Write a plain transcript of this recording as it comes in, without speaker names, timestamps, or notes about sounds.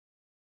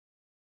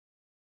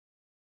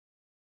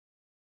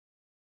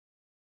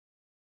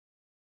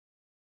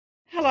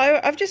Hello,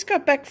 I've just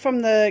got back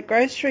from the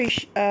grocery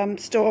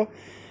store,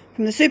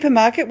 from the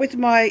supermarket with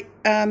my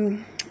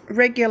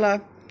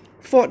regular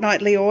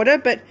fortnightly order,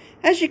 but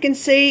as you can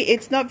see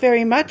it's not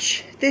very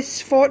much this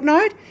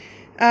fortnight,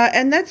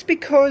 and that's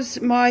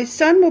because my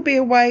son will be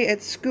away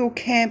at school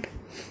camp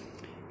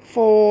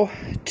for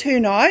 2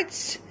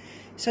 nights,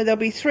 so there'll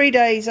be 3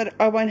 days that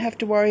I won't have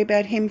to worry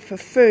about him for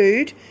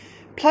food.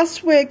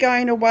 Plus we're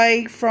going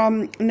away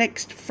from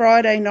next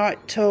Friday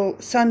night till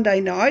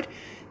Sunday night,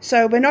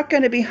 so we're not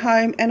going to be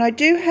home, and I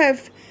do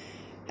have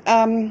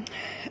a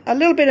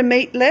little bit of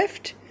meat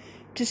left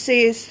to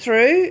see us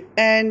through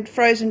and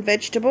frozen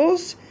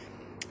vegetables.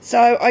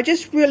 So I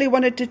just really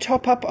wanted to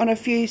top up on a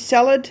few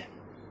salad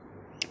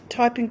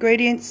type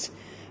ingredients.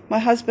 My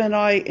husband and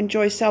I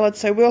enjoy salads,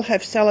 so we'll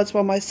have salads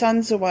while my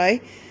son's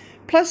away.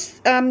 Plus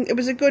it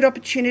was a good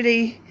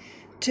opportunity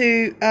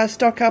to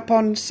stock up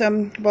on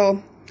some,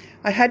 well,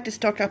 I had to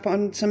stock up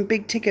on some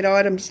big ticket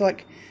items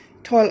like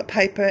toilet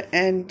paper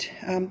and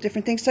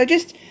different things. So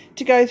just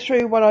to go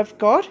through what I've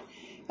got,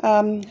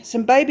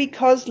 some baby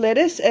cos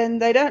lettuce, and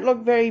they don't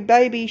look very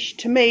babyish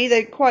to me.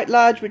 They're quite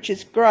large, which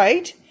is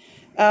great.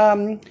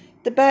 The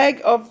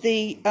bag of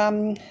the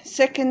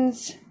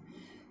seconds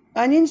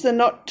onions, they're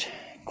not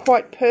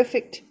quite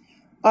perfect.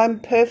 I'm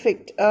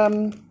perfect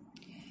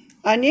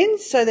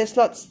onions, so there's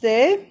lots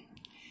there.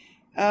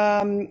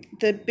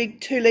 The big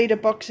 2-litre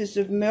boxes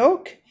of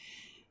milk.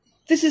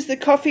 This is the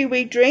coffee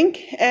we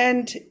drink,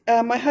 and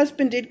my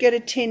husband did get a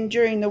tin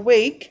during the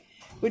week,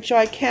 which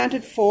I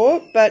accounted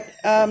for, but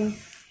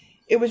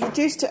it was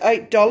reduced to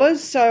 $8,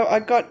 so I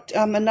got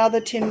another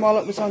tin while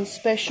it was on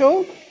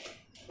special.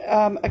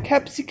 A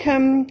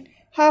capsicum,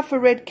 half a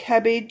red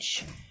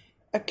cabbage,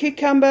 a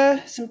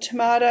cucumber, some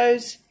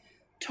tomatoes,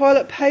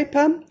 toilet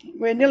paper.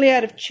 We're nearly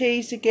out of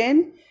cheese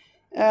again.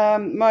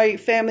 My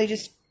family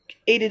just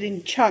eat it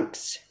in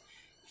chunks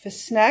for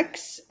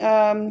snacks.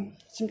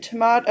 Some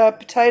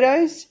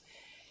potatoes,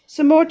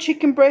 some more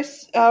chicken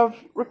breasts.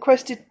 I've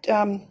requested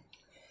to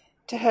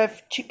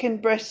have chicken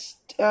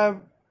breast,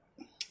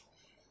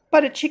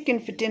 butter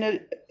chicken for dinner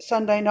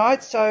Sunday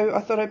night, so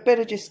I thought I'd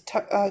better just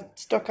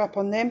stock up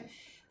on them.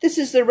 This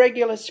is the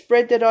regular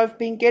spread that I've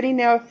been getting.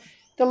 Now,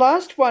 the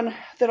last one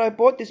that I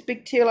bought, this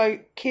big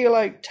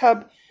kilo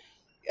tub,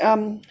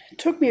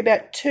 took me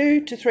about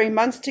 2 to 3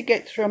 months to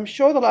get through. I'm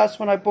sure the last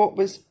one I bought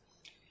was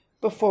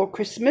before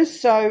Christmas,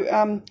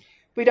 so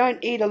we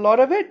don't eat a lot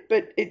of it,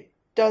 but it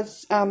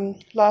does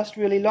last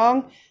really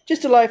long.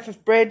 Just a loaf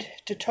of bread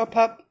to top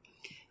up.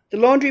 The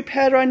laundry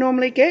powder I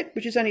normally get,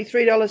 which is only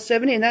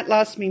 $3.70, and that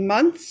lasts me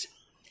months.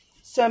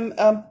 Some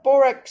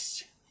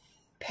borax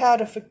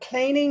powder for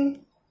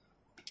cleaning.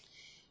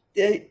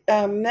 The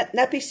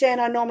nappy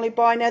sand I normally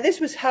buy. Now this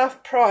was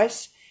half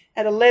price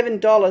at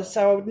 $11,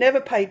 so I would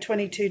never pay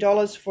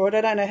 $22 for it.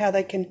 I don't know how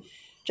they can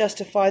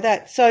justify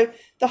that. So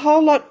the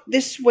whole lot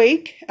this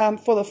week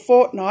for the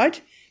fortnight,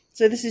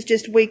 so this is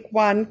just week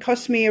 1,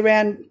 cost me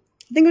around,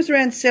 I think it was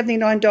around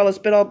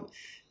 $79, but I'll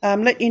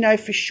let you know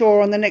for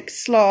sure on the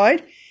next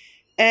slide.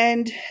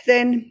 And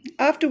then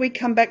after we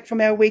come back from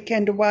our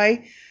weekend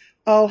away,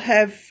 I'll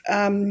have,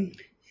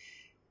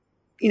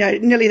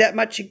 nearly that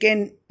much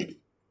again,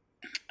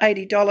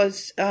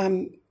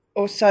 $80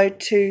 or so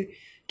to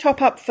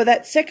top up for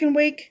that second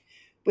week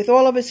with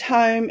all of us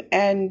home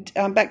and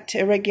back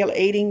to regular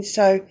eating.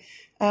 So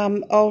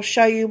I'll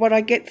show you what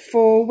I get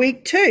for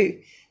week 2.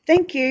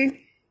 Thank you.